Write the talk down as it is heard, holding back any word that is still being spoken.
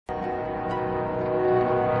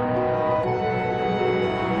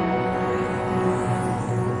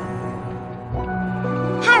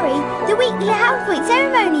The half point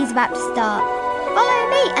ceremony is about to start. Follow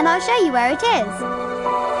me and I'll show you where it is.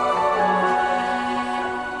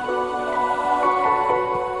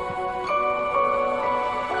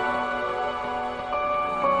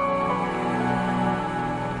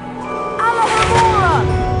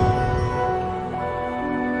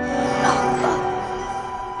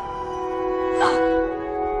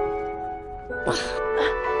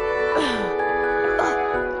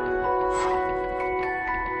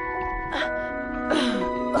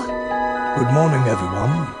 Good morning,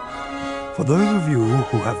 everyone. For those of you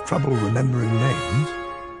who have trouble remembering names,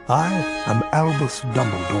 I am Albus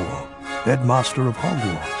Dumbledore, Headmaster of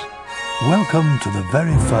Hogwarts. Welcome to the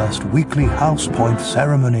very first weekly house point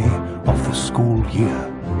ceremony of the school year.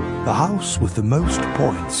 The house with the most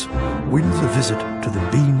points wins a visit to the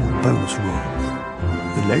Bean bonus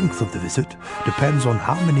room. The length of the visit depends on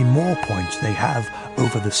how many more points they have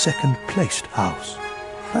over the second-placed house.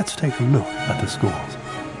 Let's take a look at the scores.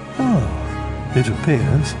 Oh. It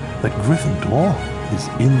appears that Gryffindor is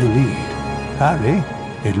in the lead. Harry,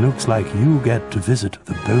 it looks like you get to visit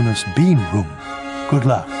the bonus bean room. Good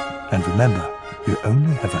luck, and remember, you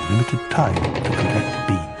only have a limited time to collect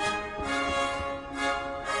beans.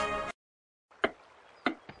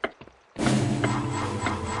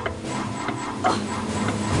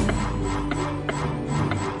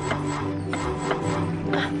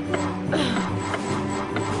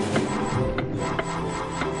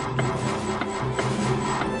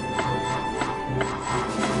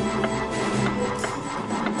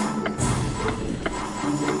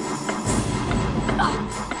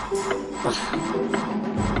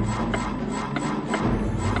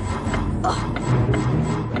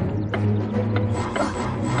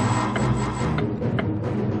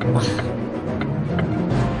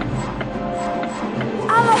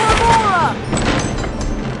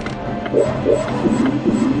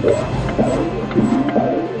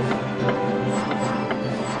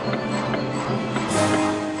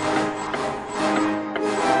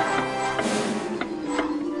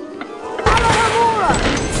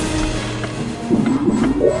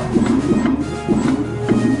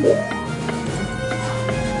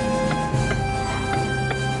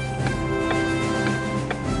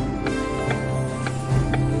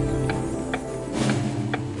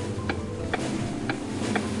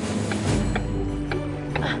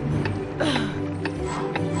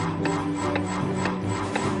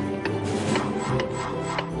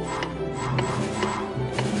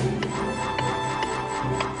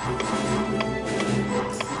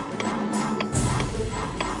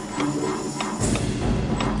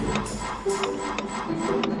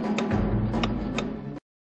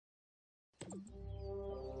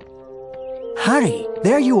 Harry,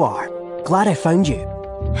 there you are. Glad I found you.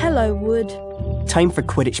 Hello, Wood. Time for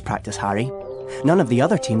Quidditch practice, Harry. None of the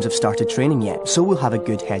other teams have started training yet, so we'll have a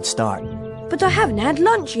good head start. But I haven't had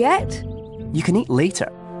lunch yet. You can eat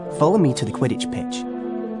later. Follow me to the Quidditch pitch.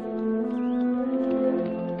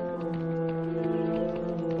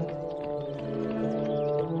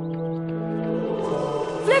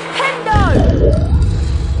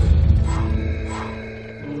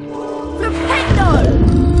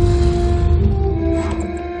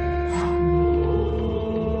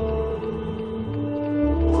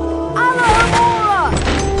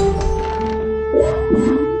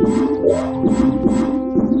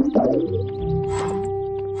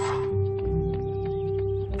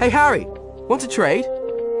 Hey Harry, want to trade?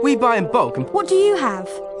 We buy in bulk and... What do you have?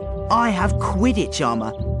 I have Quidditch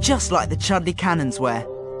armour, just like the Chudley Cannons wear.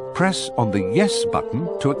 Press on the Yes button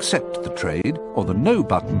to accept the trade or the No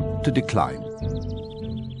button to decline.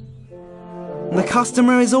 The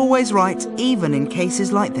customer is always right, even in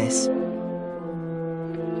cases like this.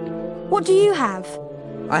 What do you have?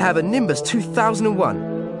 I have a Nimbus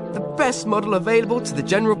 2001, the best model available to the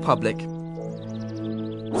general public.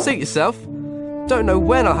 Suit yourself. Don't know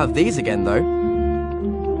when I'll have these again, though.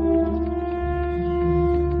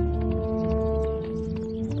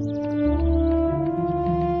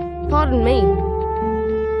 Pardon me.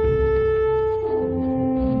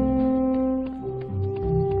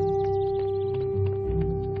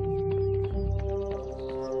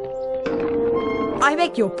 I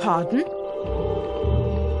beg your pardon?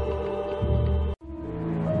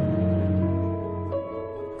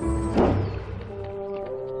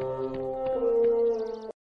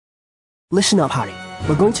 Listen up, Harry.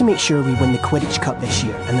 We're going to make sure we win the Quidditch Cup this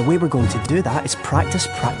year, and the way we're going to do that is practice,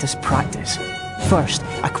 practice, practice. First,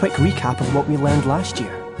 a quick recap of what we learned last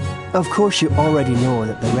year. Of course, you already know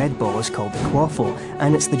that the red ball is called the quaffle,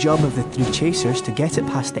 and it's the job of the 3 chasers to get it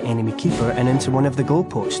past the enemy keeper and into one of the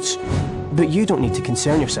goalposts. But you don't need to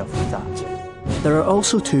concern yourself with that. There are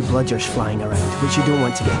also 2 bludgers flying around, which you don't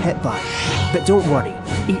want to get hit by. But don't worry,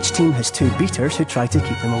 each team has 2 beaters who try to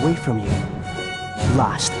keep them away from you.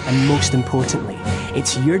 Last, and most importantly,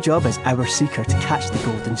 it's your job as our Seeker to catch the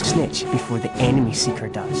golden snitch before the enemy Seeker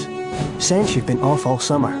does. Since you've been off all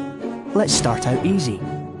summer, let's start out easy.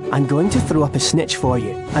 I'm going to throw up a snitch for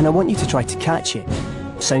you, and I want you to try to catch it.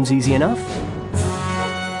 Sounds easy enough?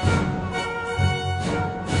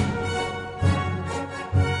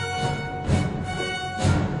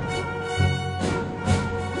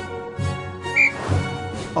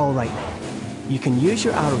 Alright then. You can use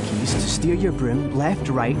your arrow keys to steer your broom left,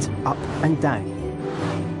 right, up and down.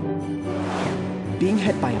 Being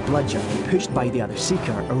hit by a bludger, pushed by the other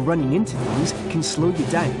Seeker, or running into things can slow you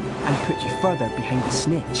down and put you further behind the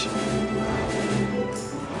snitch.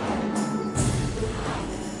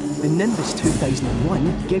 The Nimbus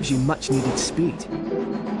 2001 gives you much needed speed.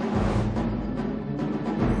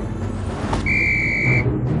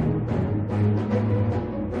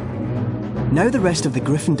 Now the rest of the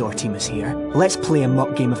Gryffindor team is here, let's play a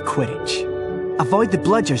mock game of Quidditch. Avoid the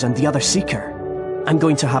bludgers and the other Seeker. I'm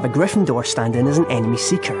going to have a Gryffindor stand in as an enemy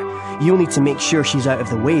Seeker. You'll need to make sure she's out of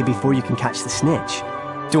the way before you can catch the snitch.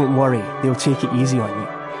 Don't worry, they'll take it easy on you.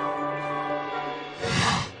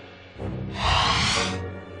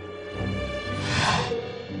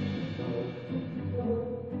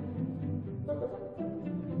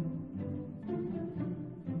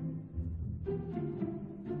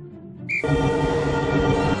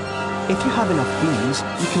 If you have enough beans,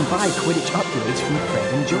 you can buy Quidditch upgrades from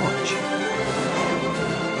Fred and George.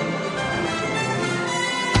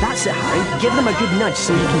 That's it, Harry. Give them a good nudge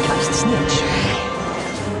so you can catch the snitch.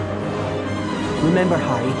 Remember,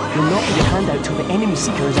 Harry, you'll not put your hand out till the enemy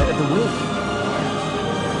Seeker is out of the way.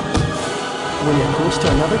 When you're close to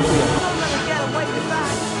another player...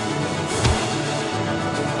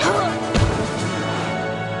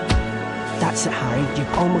 That's it, Harry.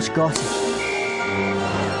 You've almost got it.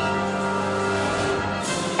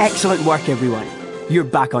 Excellent work, everyone. You're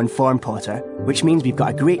back on form, Potter, which means we've got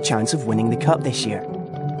a great chance of winning the cup this year.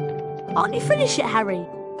 Aren't you finished yet, Harry?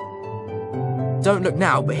 Don't look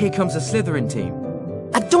now, but here comes the Slytherin team.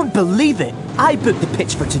 I don't believe it! I booked the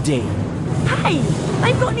pitch for today. Hey,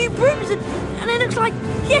 they've got new brooms and it looks like...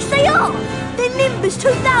 Yes, they are! They're Nimbus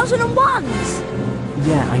 2001s!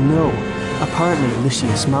 Yeah, I know. Apparently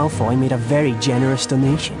Lucius Malfoy made a very generous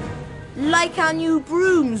donation. Like our new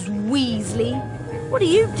brooms, Weasley. What are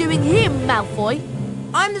you doing here, Malfoy?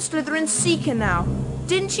 I'm the Slytherin Seeker now.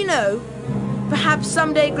 Didn't you know? Perhaps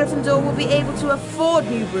someday Gryffindor will be able to afford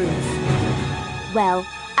new brooms. Well,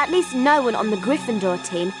 at least no one on the Gryffindor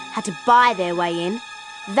team had to buy their way in.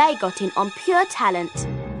 They got in on pure talent.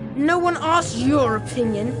 No one asked your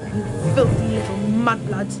opinion, you filthy little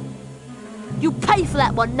mudbloods. You'll pay for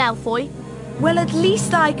that one, Malfoy. Well, at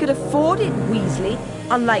least I could afford it, Weasley,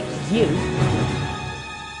 unlike you.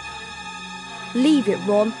 Leave it,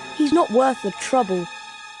 Ron. He's not worth the trouble.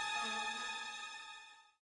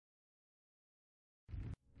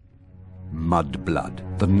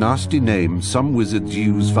 Mudblood, the nasty name some wizards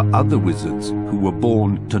use for other wizards who were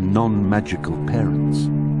born to non-magical parents.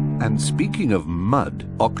 And speaking of mud,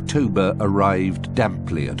 October arrived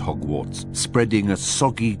damply at Hogwarts, spreading a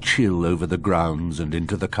soggy chill over the grounds and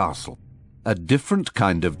into the castle. A different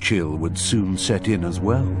kind of chill would soon set in as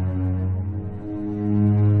well.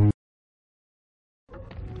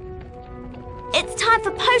 It's time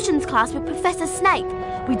for potions class with Professor Snape.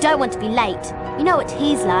 We don't want to be late. You know what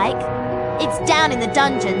he's like. It's down in the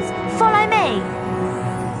dungeons. Follow me.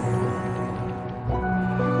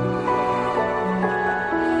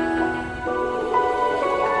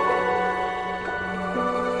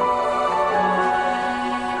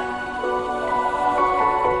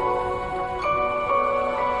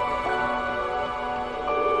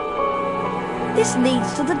 This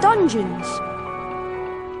leads to the dungeons.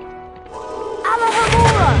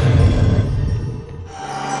 Alohomora!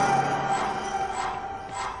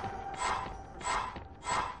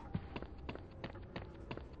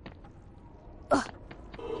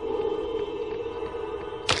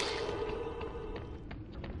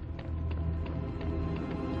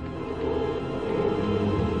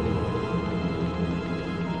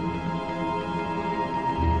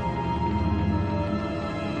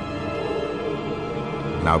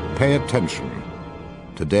 Now pay attention.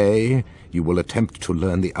 Today, you will attempt to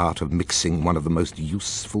learn the art of mixing one of the most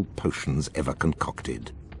useful potions ever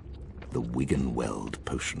concocted. The Wiggenweld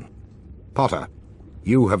potion. Potter,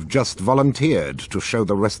 you have just volunteered to show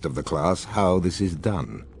the rest of the class how this is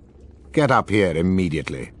done. Get up here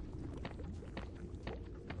immediately.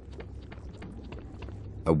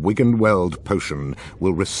 A Wiggenweld potion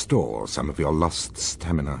will restore some of your lost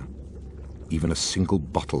stamina. Even a single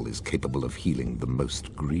bottle is capable of healing the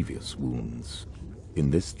most grievous wounds.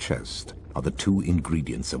 In this chest are the 2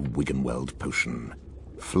 ingredients of Wiggenweld potion: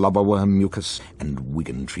 flubberworm mucus and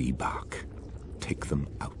wiggen tree bark. Take them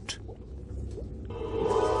out.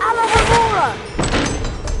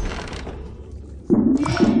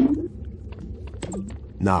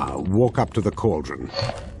 Now, walk up to the cauldron.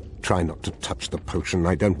 Try not to touch the potion.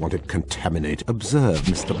 I don't want it contaminated. Observe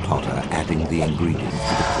Mr. Potter adding the ingredients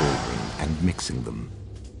to the cauldron and mixing them.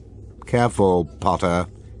 Careful, Potter.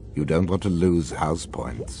 You don't want to lose house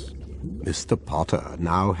points. Mr. Potter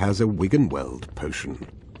now has a Wiggenweld potion.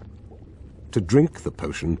 To drink the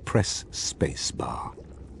potion, press spacebar.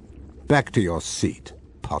 Back to your seat,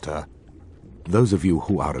 Potter. Those of you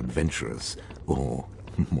who are adventurous, or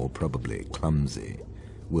more probably clumsy,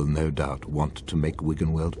 will no doubt want to make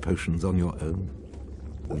Wiggenweld potions on your own.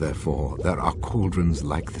 Therefore, there are cauldrons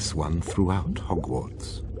like this one throughout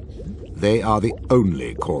Hogwarts. They are the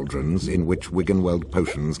only cauldrons in which Wiggenweld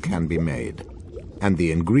potions can be made, and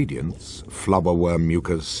the ingredients, flubberworm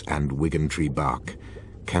mucus and wiggen tree bark,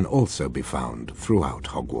 can also be found throughout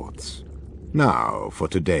Hogwarts. Now for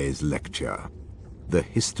today's lecture, the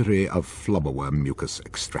history of flubberworm mucus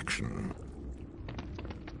extraction.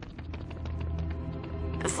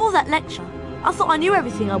 Before that lecture, I thought I knew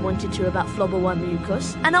everything I wanted to about flubberworm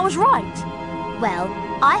mucus, and I was right. Well,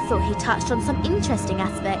 I thought he touched on some interesting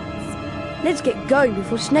aspects. Let's get going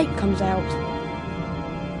before Snape comes out.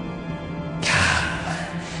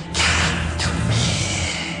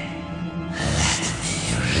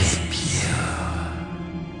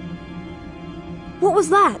 What was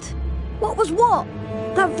that? What was what?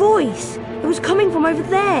 That voice. It was coming from over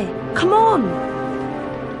there. Come on.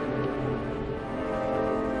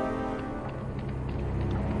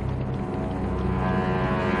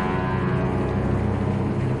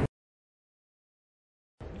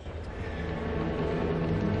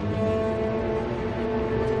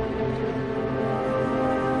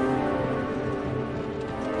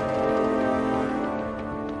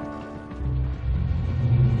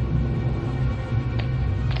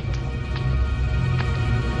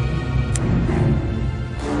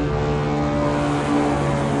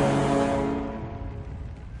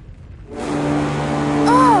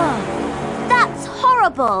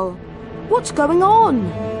 What's going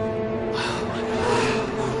on?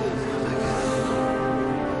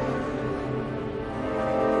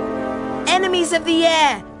 Enemies of the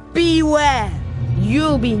air, beware!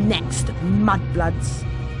 You'll be next, mudbloods.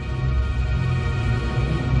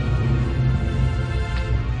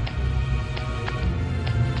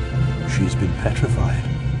 She's been petrified,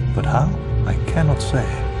 but how? I cannot say.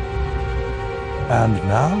 And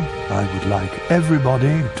now, I would like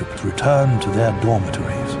everybody to return to their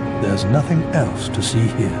dormitories. There's nothing else to see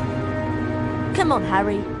here. Come on,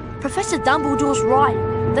 Harry. Professor Dumbledore's right.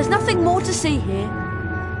 There's nothing more to see here.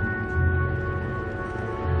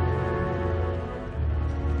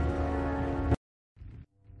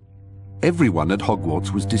 Everyone at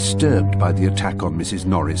Hogwarts was disturbed by the attack on Mrs.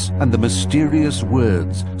 Norris and the mysterious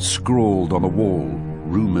words scrawled on a wall.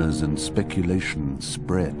 Rumours and speculation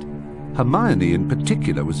spread. Hermione in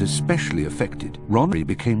particular was especially affected. Ron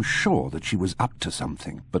became sure that she was up to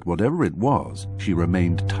something, but whatever it was, she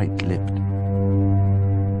remained tight-lipped.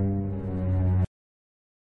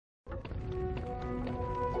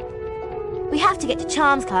 We have to get to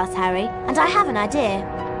Charms class, Harry, and I have an idea.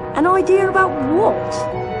 An idea about what?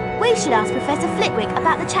 We should ask Professor Flitwick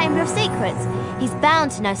about the Chamber of Secrets. He's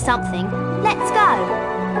bound to know something. Let's go.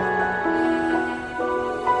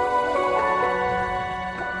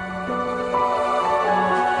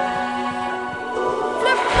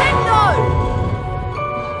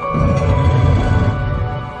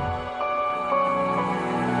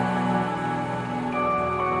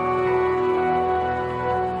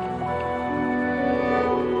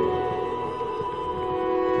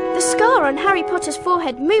 On Harry Potter's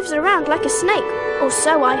forehead moves around like a snake, or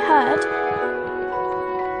so I heard.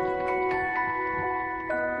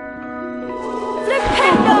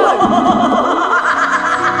 Flipendo!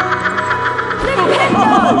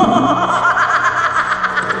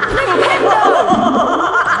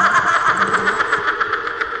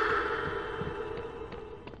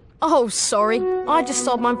 Oh, sorry. I just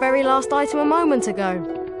sold my very last item a moment ago.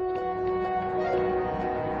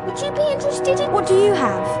 Would you be interested in... What do you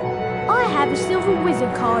have? I have a silver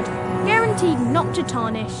wizard card, guaranteed not to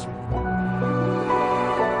tarnish.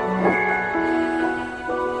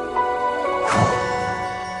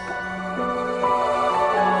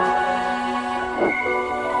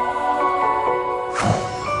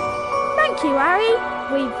 Thank you. you, Harry.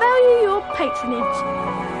 We value your patronage.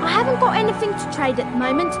 I haven't got anything to trade at the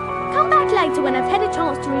moment. Come back later when I've had a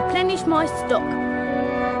chance to replenish my stock.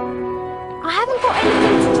 I haven't got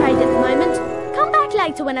anything to trade at the moment. Come back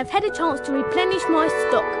later when I've had a chance to replenish my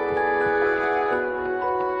stock.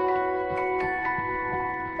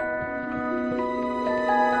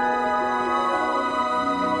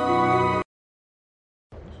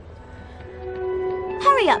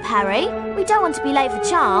 Hurry up, Harry. We don't want to be late for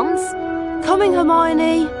charms. Coming,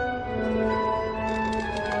 Hermione.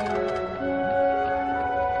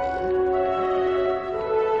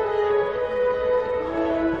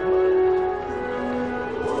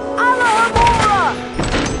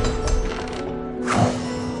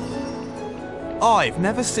 I've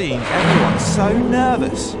never seen everyone so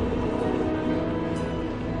nervous.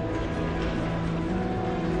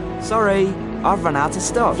 Sorry, I've run out of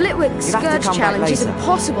stock. Flitwick's You'll have to Skurge come back challenge is later.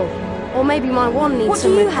 impossible. Or maybe my wand needs What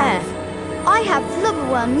some do you repair. have? I have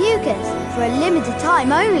flubberworm mucus for a limited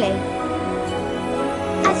time only.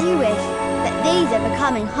 As you wish, but these are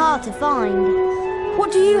becoming hard to find.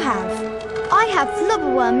 What do you have? I have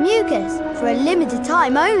flubberworm mucus for a limited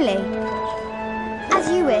time only. As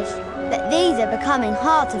you wish, but these are becoming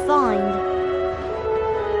hard to find.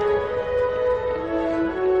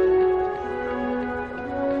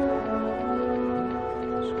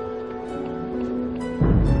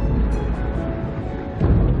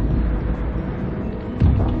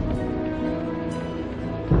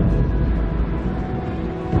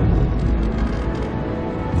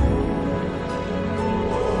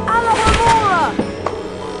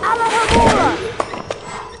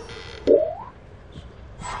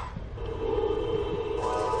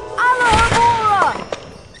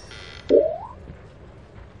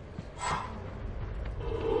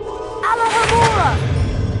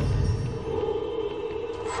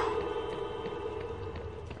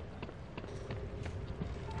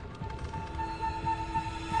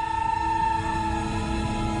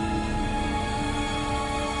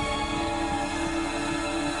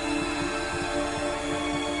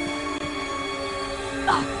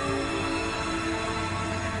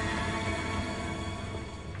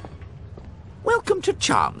 Welcome to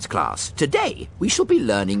Charms class. Today we shall be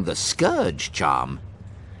learning the Skurge charm.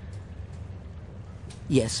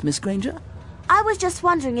 Yes, Miss Granger? I was just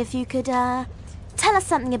wondering if you could, tell us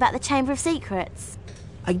something about the Chamber of Secrets.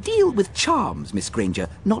 I deal with charms, Miss Granger,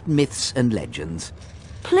 not myths and legends.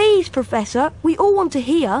 Please, Professor, we all want to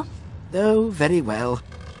hear. Oh, very well.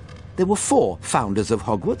 There were 4 founders of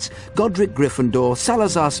Hogwarts: Godric Gryffindor,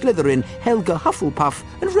 Salazar Slytherin, Helga Hufflepuff,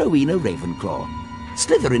 and Rowena Ravenclaw.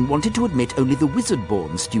 Slytherin wanted to admit only the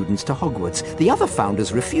wizard-born students to Hogwarts. The other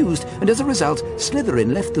founders refused, and as a result,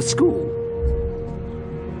 Slytherin left the school.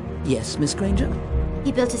 Yes, Miss Granger?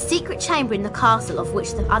 He built a secret chamber in the castle of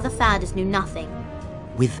which the other founders knew nothing.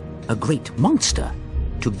 With a great monster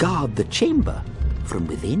to guard the chamber from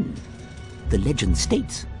within. The legend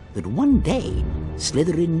states that one day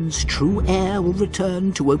Slytherin's true heir will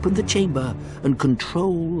return to open the chamber and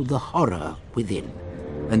control the horror within.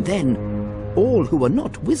 And then all who are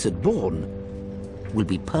not wizard-born will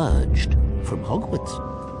be purged from Hogwarts.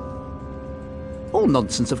 All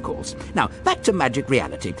nonsense, of course. Now, back to magic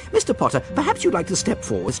reality. Mr. Potter, perhaps you'd like to step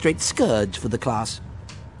forward straight Skurge for the class.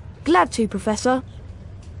 Glad to, Professor.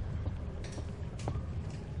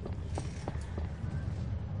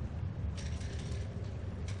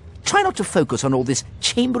 Try not to focus on all this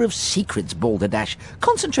Chamber of Secrets balderdash.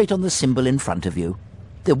 Concentrate on the symbol in front of you.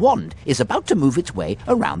 The wand is about to move its way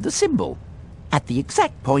around the symbol. At the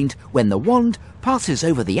exact point when the wand passes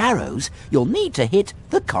over the arrows, you'll need to hit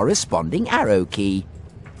the corresponding arrow key.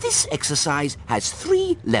 This exercise has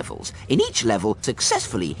 3 levels. In each level,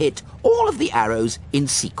 successfully hit all of the arrows in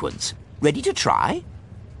sequence. Ready to try?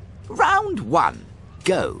 Round 1.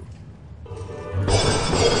 Go.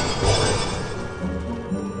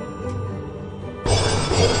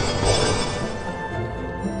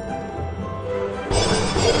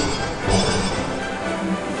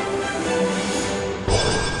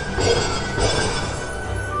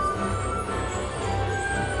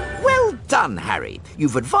 Done, Harry.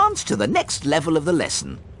 You've advanced to the next level of the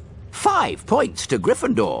lesson. 5 points to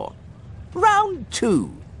Gryffindor. Round 2.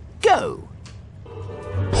 Go.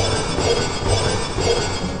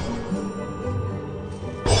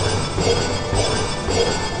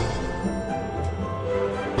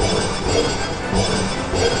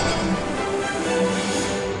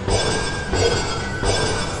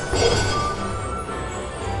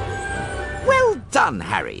 Well done,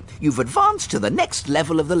 Harry. You've advanced to the next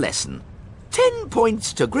level of the lesson. 10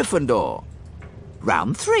 points to Gryffindor.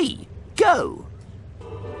 Round 3. Go.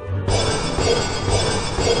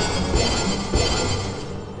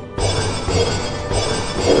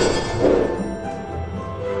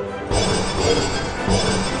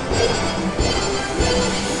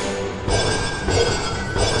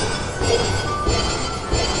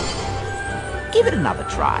 Give it another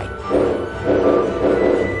try.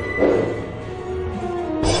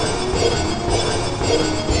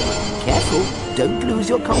 Careful, don't lose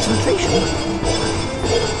your concentration.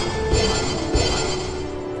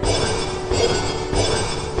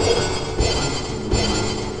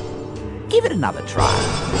 Give it another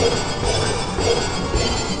try.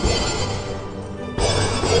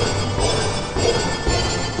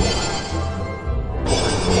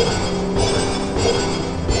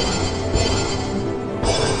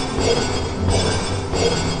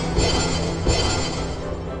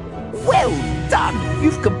 Well done!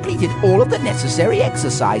 You've completed all of the necessary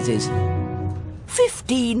exercises.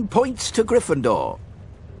 15 points to Gryffindor.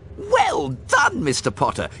 Well done, Mr.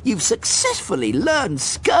 Potter. You've successfully learned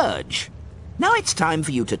Skurge. Now it's time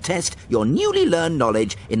for you to test your newly learned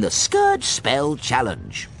knowledge in the Skurge Spell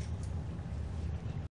Challenge.